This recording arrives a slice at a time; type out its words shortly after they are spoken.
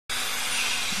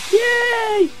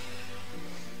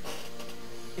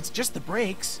It's just the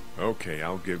brakes. Okay,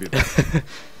 I'll give you that.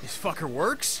 This fucker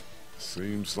works?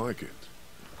 Seems like it.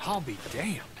 I'll be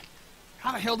damned.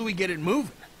 How the hell do we get it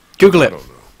moving? I don't know.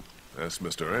 That's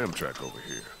Mr. Amtrak over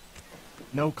here.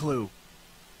 No clue.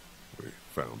 We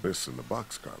found this in the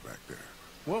boxcar back there.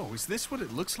 Whoa, is this what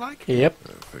it looks like? Yep.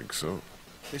 I think so.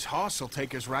 This hoss will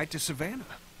take us right to Savannah.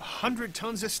 100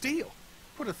 tons of steel.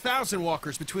 Put 1,000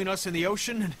 walkers between us and the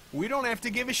ocean, and we don't have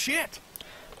to give a shit.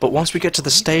 But once we get to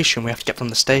the station, we have to get from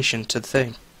the station to the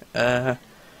thing. 3.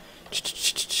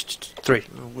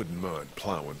 I wouldn't mind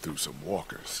plowing through some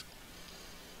walkers.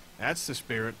 That's the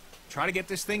spirit. Try to get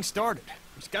this thing started.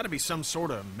 There's got to be some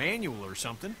sort of manual or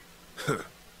something. I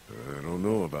don't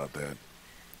know about that.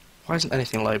 Why isn't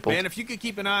anything labelled? Man, if you could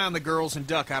keep an eye on the girls and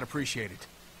Duck, I'd appreciate it.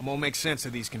 I'm gonna make sense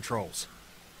of these controls.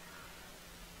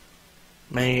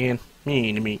 Me.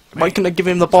 Why can't I give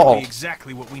him the ball?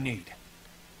 Exactly what we need.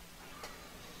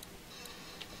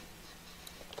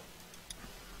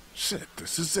 Shit,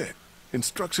 this is it.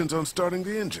 Instructions on starting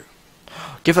the engine.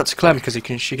 Give that to Clem because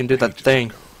she can do that Pages thing.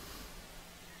 ago.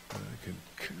 I can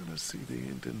kind of see the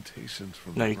indentations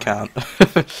from No, the you right. can't.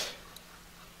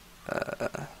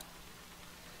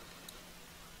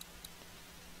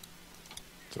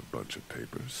 It's a bunch of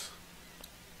papers.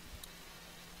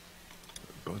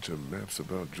 A bunch of maps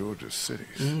about Georgia's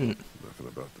cities. Nothing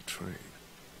about the train.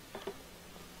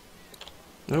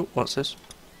 Oh, what's this?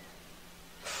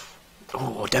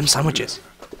 Oh, them sandwiches.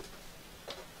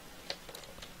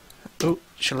 Oh,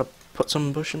 shall I put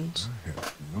some bushings? I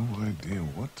have no idea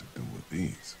what to do with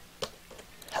these.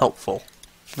 Helpful.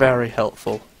 Very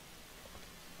helpful.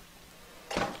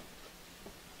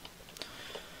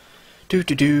 Do.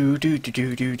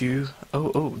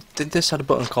 Oh, this had a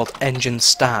button called Engine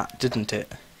Start, didn't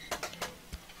it?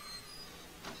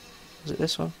 Is it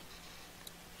this one?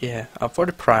 Yeah, I've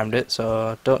already primed it, so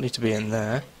I don't need to be in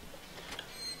there.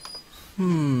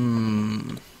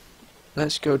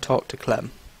 Let's go talk to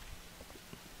Clem.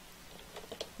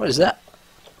 What is that?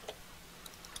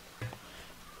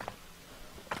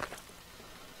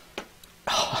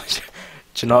 Oh,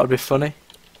 do you know what would be funny?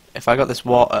 If I got this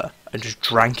water and just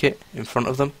drank it in front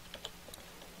of them.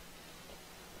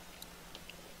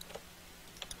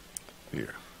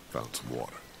 Here, found some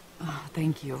water. Oh,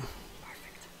 thank you.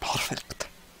 Perfect.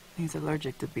 He's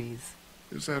allergic to bees.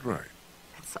 Is that right?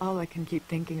 It's all I can keep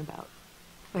thinking about.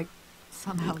 Like,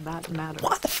 somehow that matters.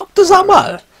 What the fuck does that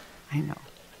matter? I know.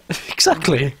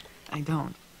 Exactly. I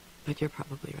don't. But you're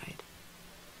probably right.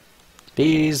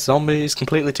 Bees, zombies,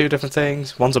 completely two different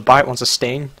things. One's a bite, one's a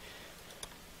sting.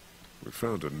 We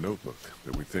found a notebook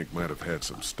that we think might have had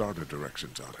some starter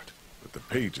directions on it, but the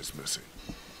page is missing.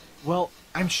 Well,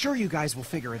 I'm sure you guys will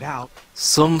figure it out.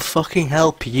 Some fucking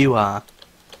help you are.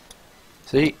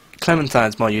 See,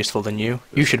 Clementine's more useful than you.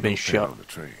 You should have been Pen shot. on the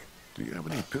train. Do you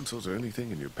have any pencils or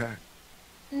anything in your pack?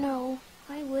 No,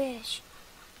 I wish.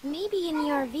 Maybe in the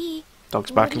RV. Dog's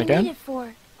What barking do you again. need it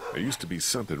for? There used to be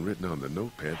something written on the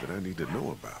notepad that I need to know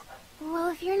about. Well,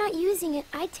 if you're not using it,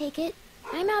 I'd take it.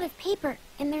 I'm out of paper,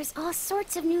 and there's all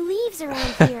sorts of new leaves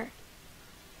around here.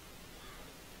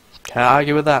 Can't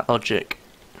argue with that logic.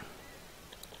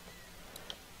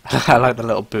 I like the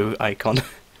little boo icon.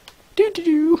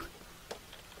 Do.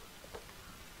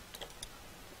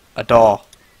 A door.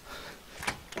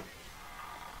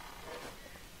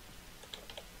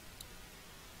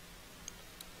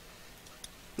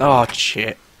 Oh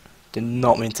shit. Did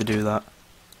not mean to do that.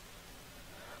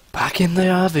 Back in the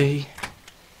RV.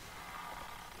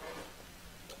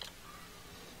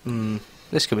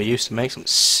 This could be used to make some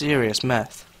serious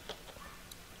meth.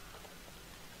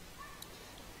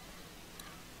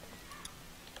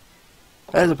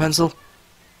 There's a pencil.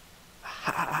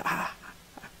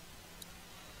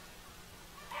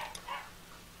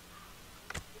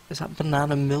 Is that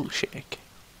banana milkshake?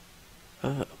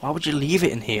 Why would you leave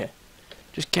it in here?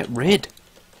 Just get rid.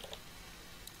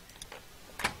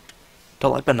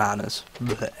 Don't like bananas.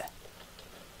 Blech.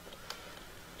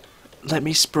 Let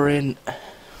me sprint.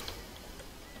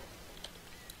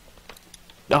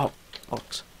 Oh,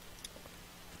 box.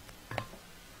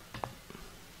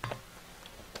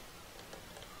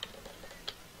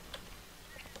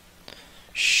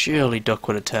 Surely Duck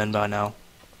would have turned by now.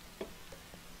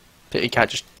 Pity you can't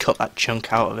just cut that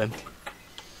chunk out of him.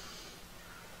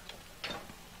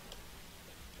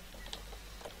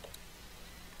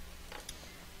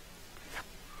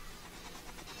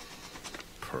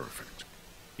 Perfect.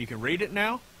 You can read it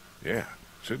now? Yeah,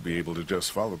 should be able to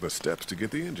just follow the steps to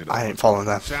get the engine on. I ain't following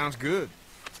that. Sounds good.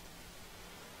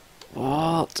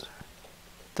 What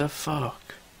the fuck?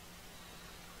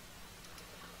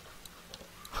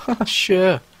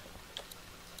 Sure.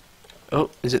 Oh,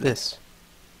 is it this?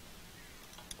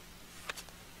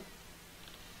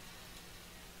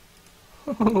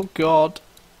 Oh god.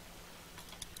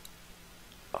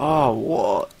 Oh,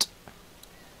 what?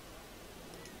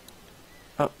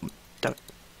 Oh, damn it.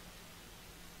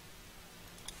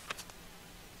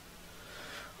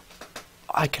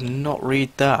 I cannot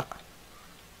read that.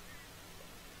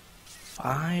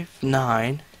 5,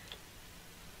 9.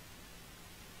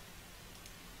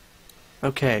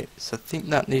 Okay, so I think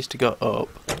that needs to go up.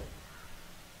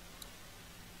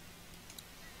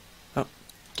 Oh,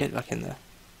 get back in there.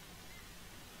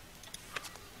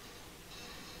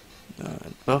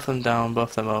 Both of them down,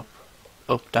 both of them up.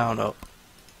 Up, down, up.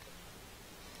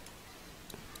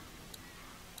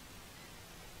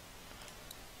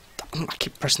 I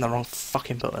keep pressing the wrong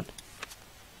fucking button.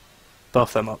 Both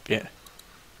of them up, yeah.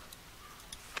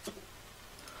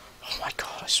 Oh my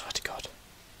god, I swear to god.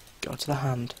 Go to the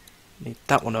hand. Need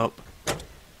that one up.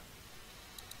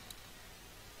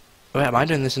 Wait, am I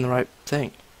doing this in the right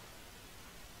thing?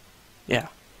 Yeah.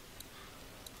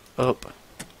 Up.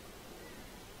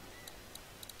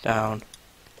 Down.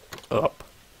 Up.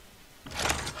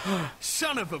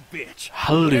 Son of a bitch!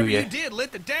 Hallelujah. Whatever you did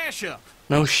lit the dash up.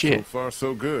 No So shit. far,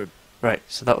 so good. Right,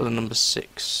 so that was a number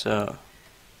 6, so...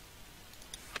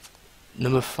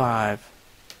 Number 5.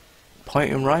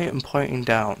 Pointing right and pointing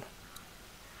down.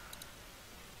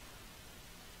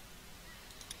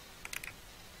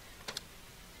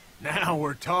 Now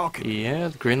we're talking. Yeah,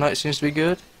 the green light seems to be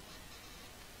good.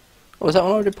 Oh, was that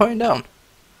one already pointing down?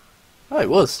 Oh, it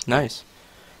was. Nice.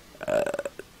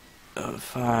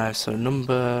 5, so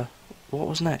number... What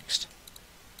was next?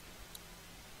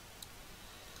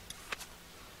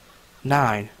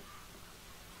 9.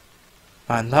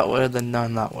 9 that way, then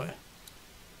 9 that way.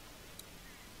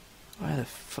 Where the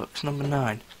fuck's number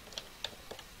 9?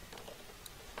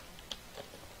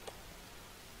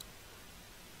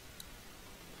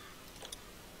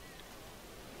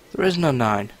 There is no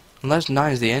 9, unless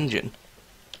 9 is the engine.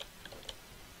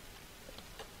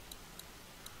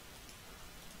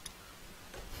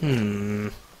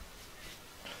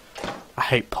 I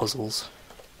hate puzzles.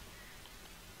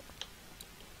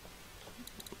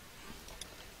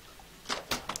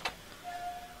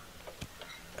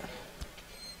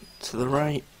 To the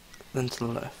right, then to the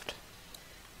left.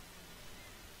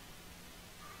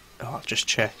 Oh, I'll just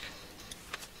check.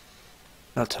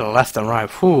 No, to the left and right.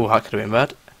 Whew, that could have been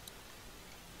bad.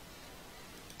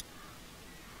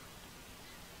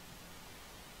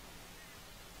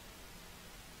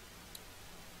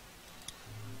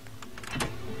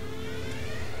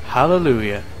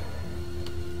 Hallelujah.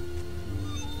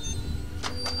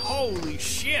 Holy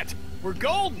shit! We're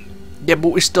golden! Yeah, but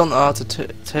we still know how to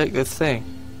take the thing.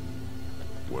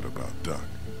 What about Duck?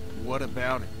 What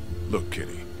about it? Look,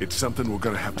 Kitty, it's something we're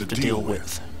gonna have to To deal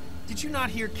with. Did you not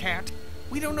hear Cat?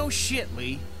 We don't know shit,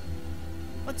 Lee.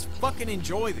 Let's fucking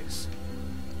enjoy this.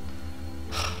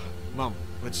 Mom,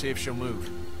 let's see if she'll move.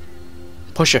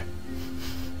 Push her.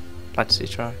 Let's see,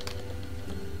 try.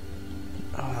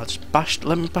 Oh, I'll just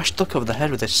let me bash Duck over the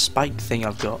head with this spike thing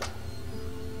I've got.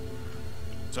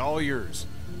 It's all yours.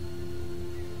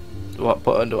 What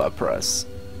button do I press?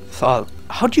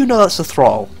 How do you know that's a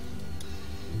throttle?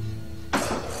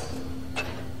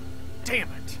 Damn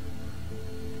it!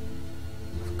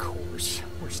 Of course,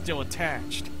 we're still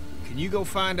attached. Can you go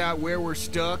find out where we're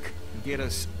stuck and get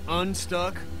us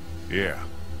unstuck? Yeah.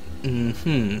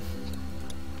 Mm-hmm.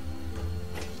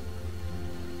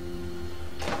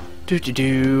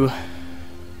 Do.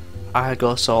 I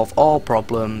go solve all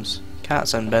problems. Can't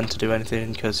send Ben to do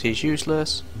anything because he's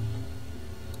useless.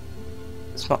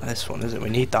 It's not this one, is it? We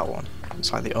need that one.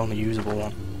 It's like the only usable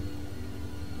one.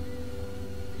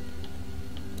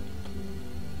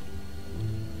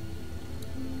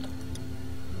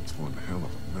 It's one hell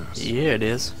of a mess. Yeah, it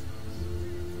is.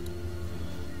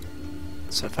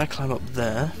 So if I climb up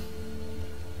there...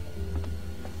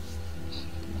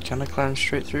 Can I climb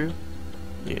straight through?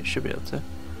 Yeah, should be able to.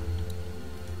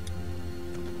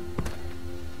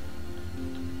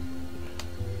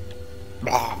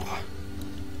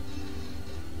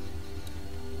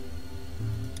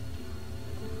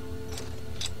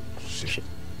 Shit.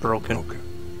 Broken. Okay.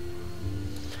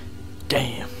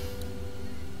 Damn.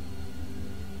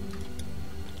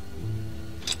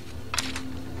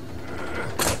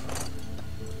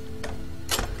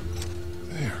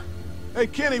 There. Hey,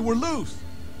 Kenny, we're loose.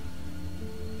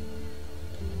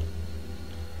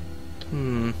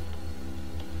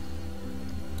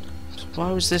 So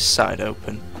why was this side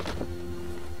open?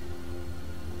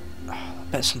 Oh, I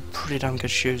bet some pretty damn good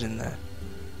shoes in there.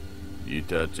 You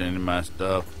touch any of my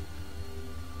stuff?